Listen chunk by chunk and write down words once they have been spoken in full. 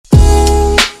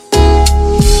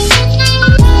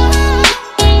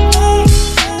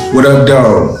What up,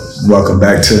 dog? Welcome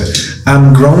back to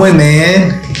I'm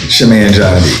growNman. It's your man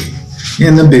John D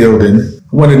in the building.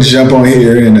 I wanted to jump on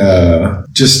here and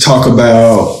just talk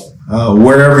about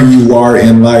wherever you are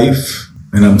in life,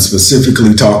 and I'm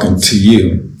specifically talking to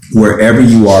you. Wherever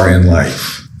you are in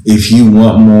life, if you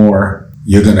want more,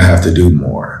 you're gonna have to do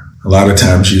more. A lot of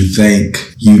times you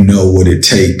think you know what it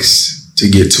takes to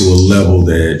get to a level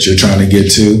that you're trying to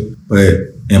get to, but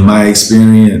in my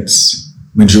experience,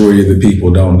 majority of the people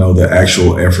don't know the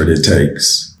actual effort it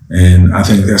takes. And I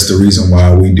think that's the reason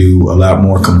why we do a lot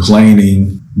more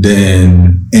complaining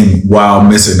while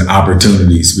missing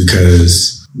opportunities,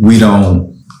 because we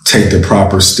don't take the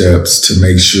proper steps to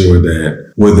make sure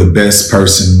that we're the best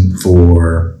person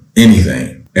for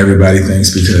anything. Everybody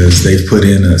thinks because they've put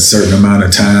in a certain amount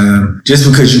of time. Just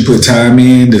because you put time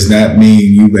in does not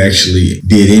mean you actually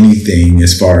did anything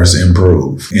as far as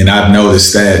improve. And I've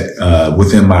noticed that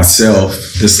within myself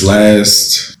this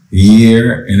last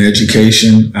year in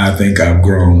education. I think I've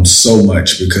grown so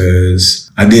much because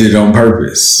I did it on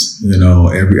purpose. You know,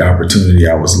 every opportunity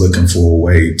I was looking for a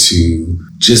way to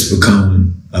just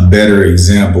become a better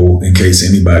example in case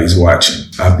anybody's watching.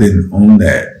 I've been on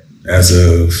that as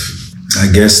of, I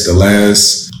guess, the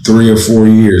last 3 or 4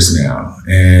 years now.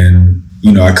 And,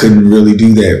 you know, I couldn't really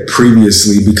do that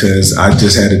previously because I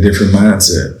just had a different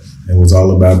mindset. It was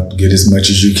all about get as much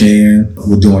as you can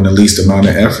with doing the least amount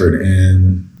of effort.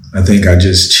 And I think I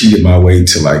just cheated my way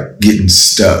to like getting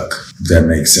stuck, if that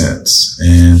makes sense.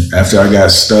 And after I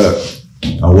got stuck,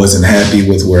 I wasn't happy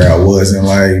with where I was in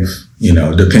life. You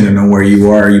know, depending on where you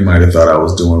are, you might have thought I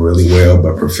was doing really well,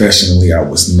 but professionally, I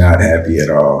was not happy at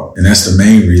all. And that's the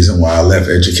main reason why I left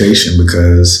education,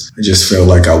 because I just felt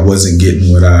like I wasn't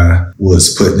getting what I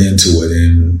was putting into it.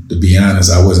 And to be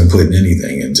honest, I wasn't putting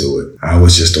anything into it. I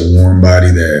was just a warm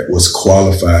body that was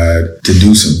qualified to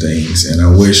do some things. And I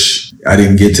wish I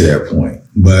didn't get to that point.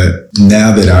 But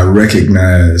now that I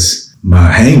recognize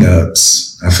my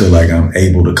hangups, I feel like I'm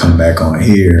able to come back on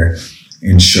here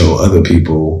and show other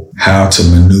people how to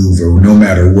maneuver no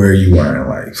matter where you are in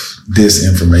life. This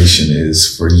information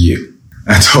is for you.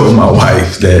 I told my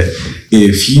wife that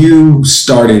if you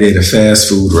started at a fast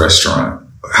food restaurant,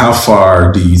 how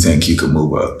far do you think you could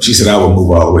move up? She said, I would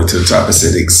move all the way to the top. I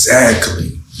said,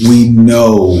 exactly. We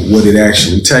know what it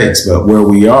actually takes, but where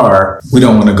we are, we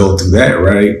don't want to go through that,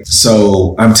 right?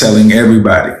 So I'm telling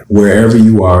everybody, wherever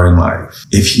you are in life,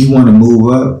 if you want to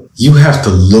move up, you have to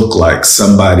look like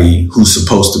somebody who's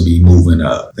supposed to be moving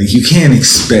up. Like, you can't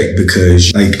expect,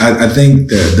 because I think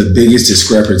that the biggest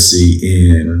discrepancy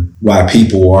in why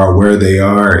people are where they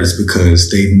are is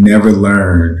because they've never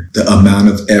learned the amount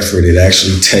of effort it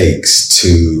actually takes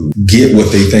to get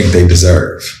what they think they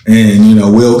deserve. And, you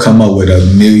know, we'll come up with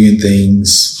a million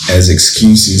things as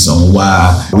excuses on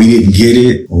why we didn't get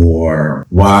it, or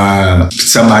why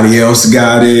somebody else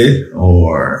got it,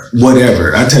 or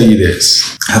whatever. I tell you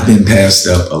this, I've been passed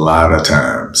up a lot of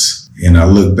times. And I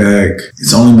look back,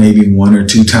 it's only maybe 1 or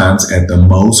 2 times at the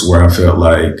most where I felt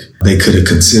like they could have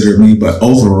considered me. But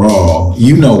overall,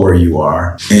 you know where you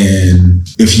are. And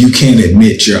if you can't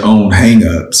admit your own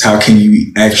hangups, how can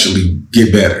you actually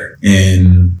get better?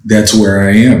 And that's where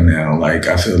I am now. Like,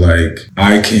 I feel like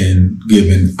I can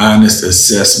give an honest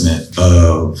assessment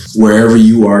of wherever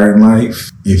you are in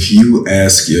life. If you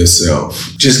ask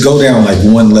yourself, just go down like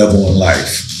one level in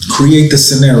life, create the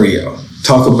scenario,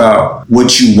 talk about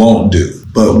what you won't do,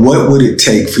 but what would it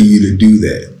take for you to do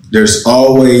that? There's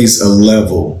always a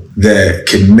level that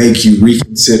can make you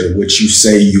reconsider what you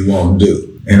say you won't do.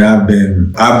 And I've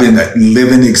been a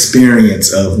living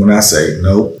experience of when I say,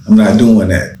 nope, I'm not doing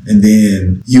that. And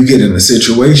then you get in a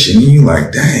situation and you're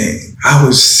like, dang, I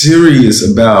was serious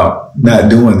about not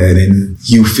doing that. And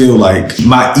you feel like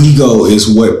my ego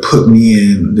is what put me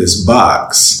in this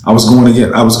box. I was going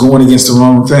against the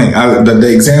wrong thing.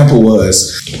 The example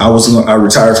was I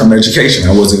retired from education.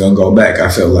 I wasn't going to go back. I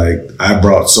felt like I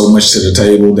brought so much to the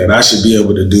table that I should be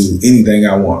able to do anything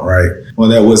I want, right? Well,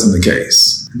 that wasn't the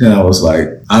case. Then I was like,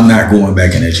 I'm not going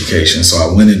back in education. So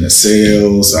I went into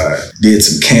sales. I did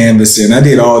some canvassing. I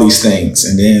did all these things.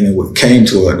 And then it came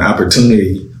to an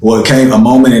opportunity. Well, a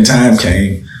moment in time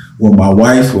came where my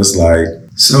wife was like,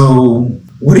 so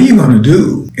what are you going to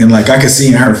do? And like, I could see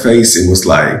in her face, it was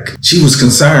like she was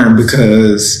concerned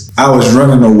because I was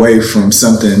running away from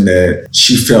something that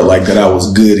she felt like that I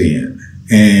was good in.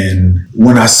 And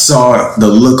when I saw the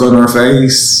look on her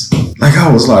face, like,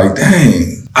 I was like,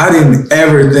 dang, I didn't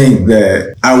ever think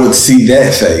that I would see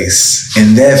that face.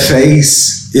 And that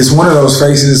face it's one of those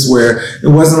faces where it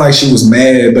wasn't like she was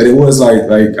mad, but it was like,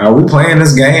 are we playing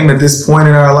this game at this point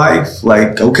in our life?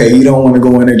 Like, okay, you don't want to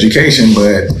go in education,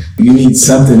 but you need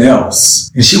something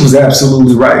else. And she was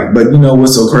absolutely right. But you know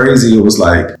what's so crazy? It was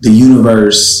like the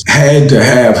universe had to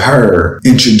have her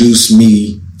introduce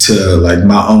me to like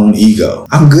my own ego.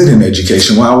 I'm good in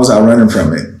education. Why was I running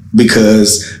from it?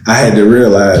 Because I had to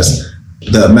realize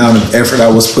the amount of effort I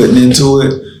was putting into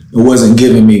it, it wasn't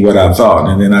giving me what I thought.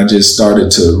 And then I just started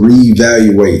to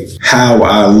reevaluate how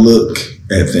I look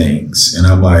at things. And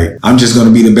I'm like, I'm just going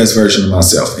to be the best version of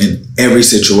myself in every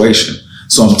situation.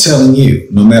 So I'm telling you,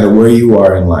 no matter where you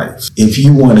are in life, if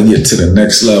you want to get to the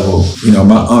next level, you know,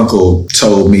 my uncle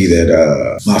told me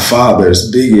that my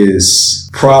father's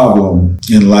biggest problem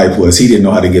in life was he didn't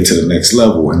know how to get to the next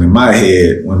level. And in my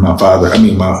head, when my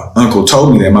uncle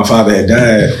told me that my father had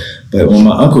died, but when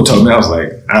my uncle told me, I was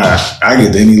like, I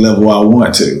get to any level I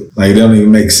want to. Like, it don't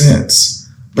even make sense.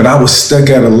 But I was stuck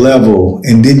at a level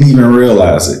and didn't even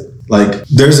realize it. Like,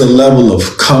 there's a level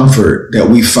of comfort that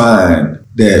we find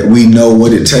that we know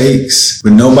what it takes,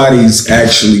 but nobody's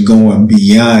actually going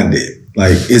beyond it.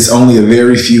 Like, it's only a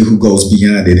very few who goes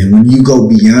beyond it. And when you go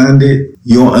beyond it,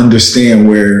 you'll understand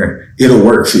where it'll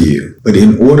work for you. But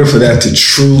in order for that to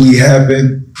truly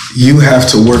happen, you have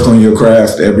to work on your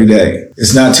craft every day.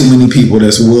 It's not too many people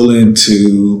that's willing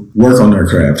to work on their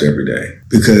craft every day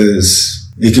because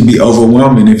it can be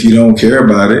overwhelming if you don't care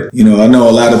about it. You know, I know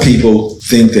a lot of people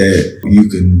think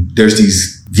that there's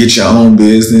these get your own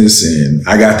business and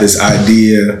I got this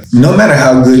idea. No matter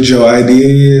how good your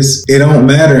idea is, it don't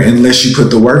matter unless you put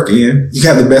the work in. You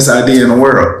got the best idea in the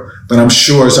world, but I'm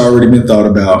sure it's already been thought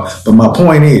about. But my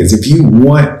point is, if you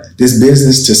want this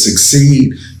business to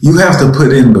succeed, you have to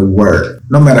put in the work.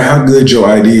 No matter how good your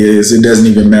idea is, it doesn't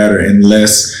even matter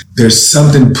unless there's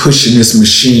something pushing this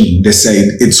machine to say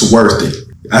it's worth it.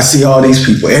 I see all these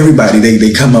people, everybody,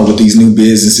 they come up with these new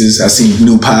businesses. I see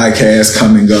new podcasts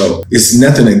come and go. It's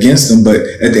nothing against them, but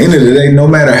at the end of the day, no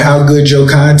matter how good your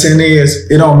content is,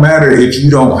 it don't matter if you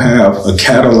don't have a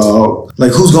catalog.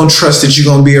 Like, who's going to trust that you're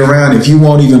going to be around if you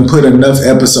won't even put enough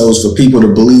episodes for people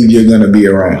to believe you're going to be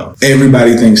around?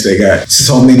 Everybody thinks they got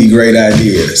so many great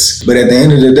ideas. But at the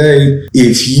end of the day,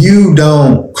 if you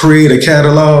don't create a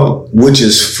catalog, which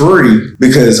is free,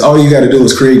 because all you got to do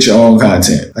is create your own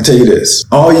content. I tell you this,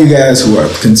 all you guys who are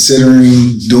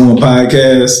considering doing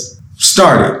podcasts,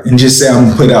 start it and just say, I'm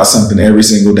going to put out something every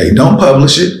single day. Don't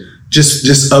publish it.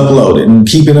 Just upload it and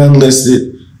keep it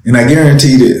unlisted. And I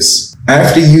guarantee this,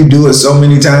 after you do it so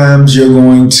many times, you're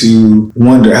going to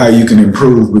wonder how you can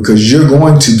improve because you're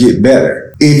going to get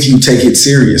better if you take it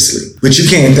seriously. But you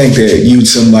can't think that you're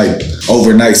some like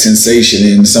overnight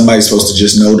sensation and somebody's supposed to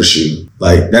just notice you.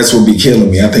 Like, that's what be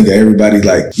killing me. I think everybody,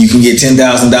 like, you can get $10,000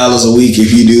 a week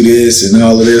if you do this and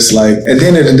all of this. Like, at the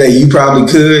end of the day, you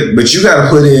probably could, but you got to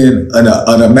put in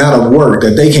an amount of work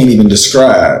that they can't even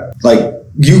describe. Like,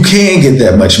 you can get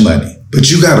that much money, but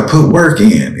you got to put work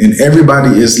in. And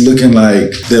everybody is looking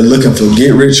like they're looking for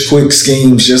get rich quick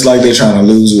schemes, just like they're trying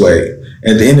to lose weight.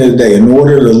 At the end of the day, in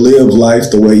order to live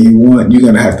life the way you want, you're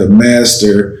going to have to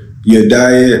master your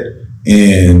diet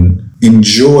and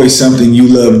enjoy something you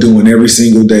love doing every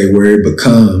single day where it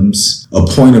becomes a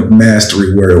point of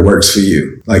mastery where it works for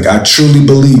you. Like, I truly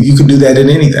believe you can do that in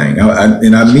anything.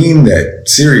 And I mean that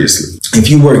seriously. If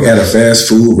you work at a fast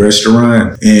food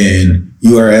restaurant and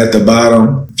you are at the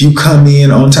bottom, if you come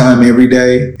in on time every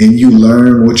day and you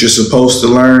learn what you're supposed to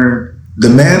learn, the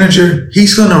manager,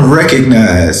 he's going to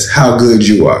recognize how good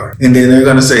you are. And then they're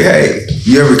going to say, hey,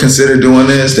 you ever consider doing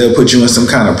this? They'll put you in some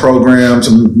kind of program,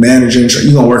 some managing.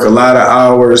 You're going to work a lot of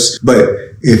hours. But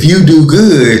if you do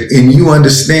good and you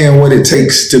understand what it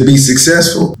takes to be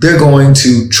successful, they're going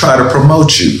to try to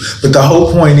promote you. But the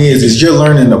whole point is you're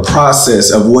learning the process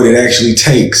of what it actually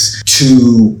takes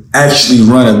to actually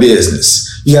run a business.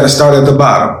 You got to start at the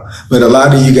bottom. But a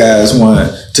lot of you guys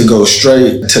want to go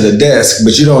straight to the desk,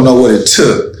 but you don't know what it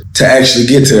took to actually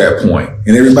get to that point.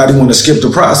 And everybody want to skip the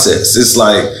process. It's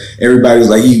like everybody's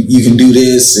like, you can do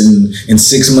this, and in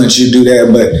 6 months you do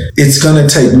that. But it's going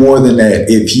to take more than that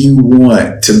if you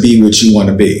want to be what you want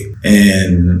to be.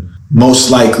 And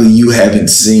most likely you haven't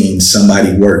seen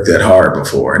somebody work that hard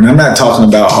before. And I'm not talking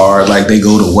about hard like they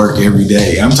go to work every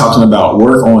day. I'm talking about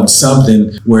work on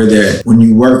something where that when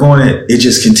you work on it, it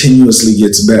just continuously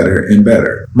gets better and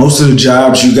better. Most of the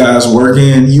jobs you guys work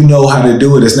in, you know how to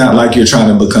do it. It's not like you're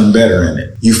trying to become better in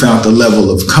it. You found the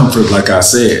level of comfort, like I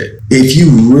said. If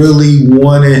you really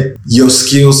wanted your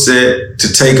skill set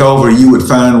to take over, you would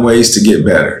find ways to get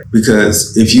better.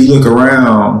 Because if you look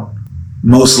around,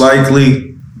 most likely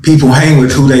people hang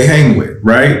with who they hang with,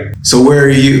 right? So where are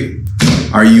you?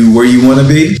 Are you where you want to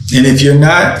be? And if you're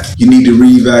not, you need to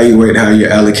reevaluate how you're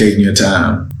allocating your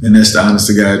time. And that's the honest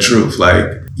to God truth. Like,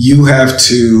 you have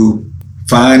to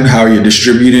find how you're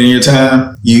distributing your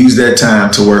time. Use that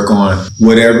time to work on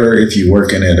whatever. If you're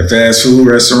working at a fast food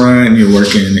restaurant, you're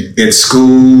working at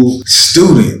school,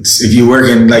 students, if you're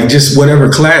working like just whatever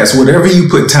class, whatever you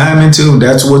put time into,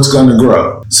 that's what's going to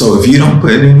grow. So if you don't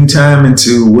put any time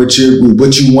into what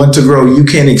you want to grow, you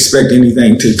can't expect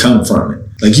anything to come from it.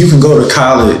 Like, you can go to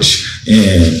college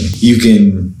and you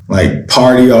can like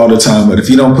party all the time, but if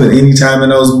you don't put any time in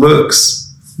those books,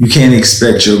 you can't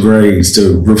expect your grades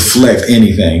to reflect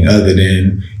anything other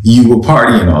than you were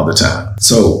partying all the time.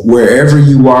 So wherever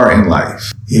you are in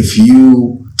life, if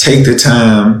you take the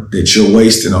time that you're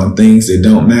wasting on things that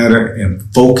don't matter and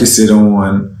focus it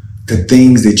on the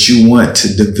things that you want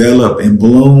to develop and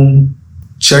bloom,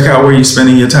 check out where you're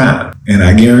spending your time. And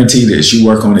I guarantee that you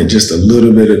work on it just a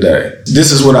little bit a day.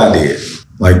 This is what I did.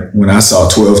 Like when I saw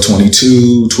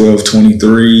 12:22,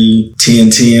 12:23,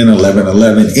 10:10,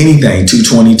 11:11, anything,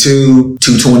 2:22,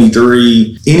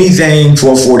 2:23, anything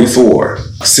 4:44,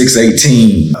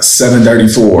 6:18,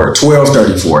 7:34,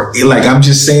 12:34. Like, I'm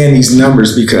just saying these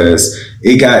numbers because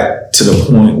it got to the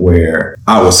point where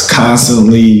I was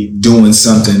constantly doing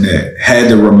something that had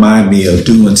to remind me of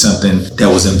doing something that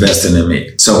was investing in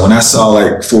me. So when I saw,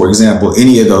 like, for example,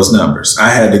 any of those numbers, I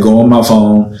had to go on my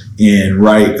phone and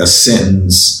write a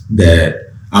sentence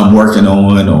that I'm working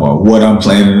on or what I'm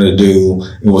planning to do.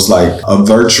 It was like a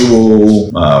virtual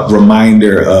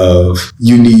reminder of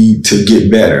you need to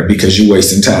get better because you're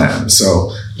wasting time.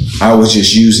 So I was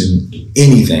just using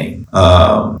anything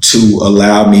to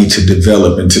allow me to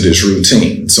develop into this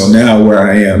routine. So now where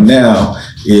I am now,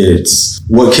 it's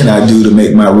what can I do to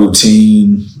make my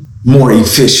routine more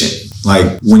efficient?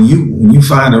 Like when you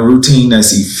find a routine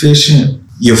that's efficient,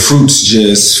 your fruits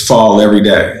just fall every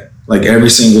day. Like every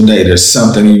single day, there's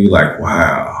something and you're like,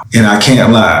 wow. And I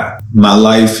can't lie. My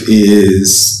life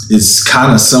is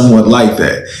kind of somewhat like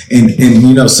that. And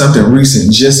you know, something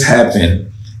recent just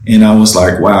happened and I was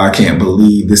like, wow, I can't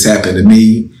believe this happened to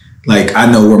me. Like,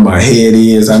 I know where my head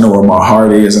is, I know where my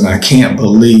heart is, and I can't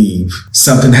believe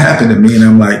something happened to me. And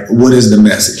I'm like, what is the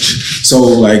message? So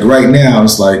like right now,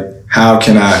 it's like, how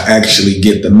can I actually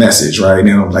get the message right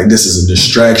now? Like, this is a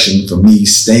distraction for me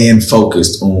staying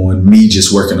focused on me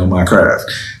just working on my craft.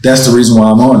 That's the reason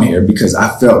why I'm on here, because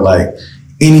I felt like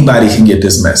anybody can get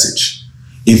this message.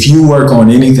 If you work on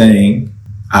anything,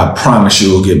 I promise you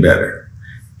will get better.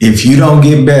 If you don't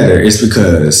get better, it's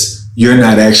because you're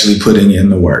not actually putting in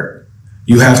the work.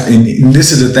 You have to, and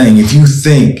this is the thing, if you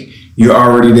think you're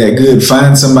already that good,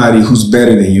 find somebody who's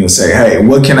better than you and say, hey,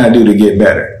 what can I do to get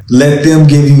better? Let them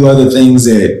give you other things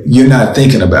that you're not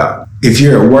thinking about. If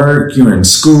you're at work, you're in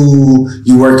school,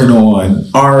 you're working on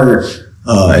art,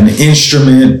 an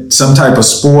instrument, some type of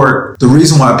sport, the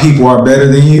reason why people are better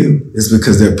than you is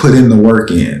because they're putting the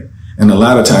work in. And a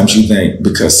lot of times you think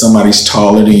because somebody's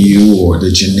taller than you or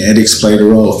the genetics played a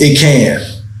role, it can.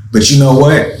 But you know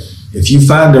what? If you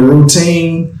find a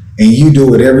routine and you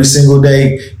do it every single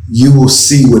day, you will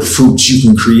see what fruits you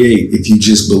can create if you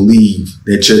just believe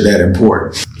that you're that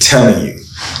important. I'm telling you,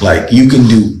 like, you can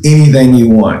do anything you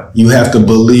want. You have to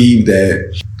believe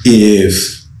that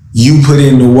if you put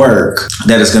in the work,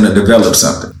 that it's going to develop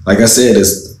something. Like I said,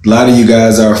 a lot of you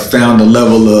guys are found a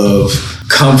level of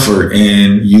comfort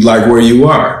and you like where you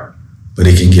are, but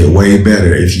it can get way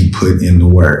better if you put in the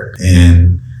work.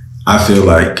 And I feel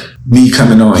like me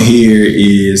coming on here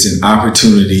is an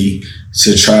opportunity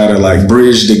to try to like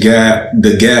bridge the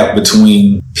gap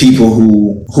between people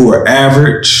who are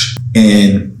average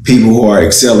and people who are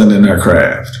excelling in their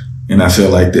craft. And I feel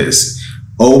like this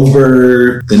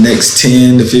over the next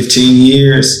 10 to 15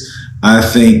 years, I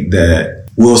think that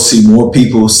we'll see more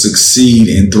people succeed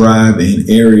and thrive in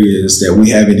areas that we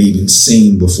haven't even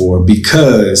seen before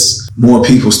because more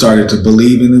people started to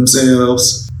believe in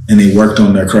themselves and they worked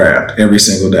on their craft every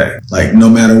single day. Like, no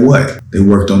matter what, they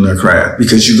worked on their craft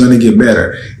because you're going to get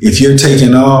better. If you're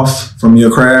taking off from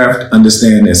your craft,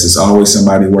 understand this, it's always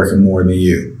somebody working more than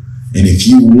you. And if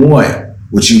you want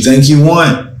what you think you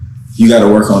want, you got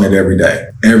to work on it every day,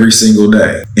 every single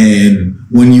day. And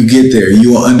when you get there,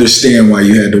 you will understand why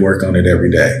you had to work on it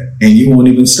every day. And you won't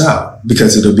even stop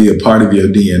because it'll be a part of your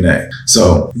DNA.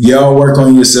 So y'all work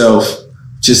on yourself,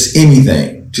 just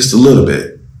anything, just a little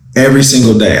bit. Every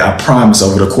single day, I promise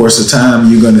over the course of time,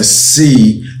 you're going to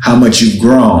see how much you've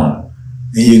grown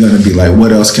and you're going to be like,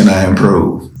 what else can I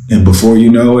improve? And before you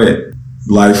know it,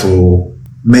 life will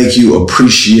make you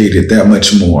appreciate it that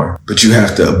much more. But you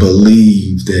have to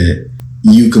believe that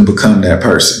you can become that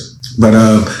person. But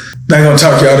Not gonna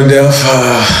talk y'all to death.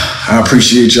 I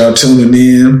appreciate y'all tuning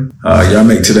in. Y'all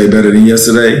make today better than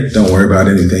yesterday. Don't worry about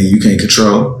anything you can't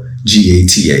control.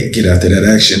 GATA. Get after that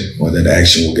action, or that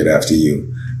action will get after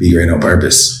you. Be great on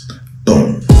purpose.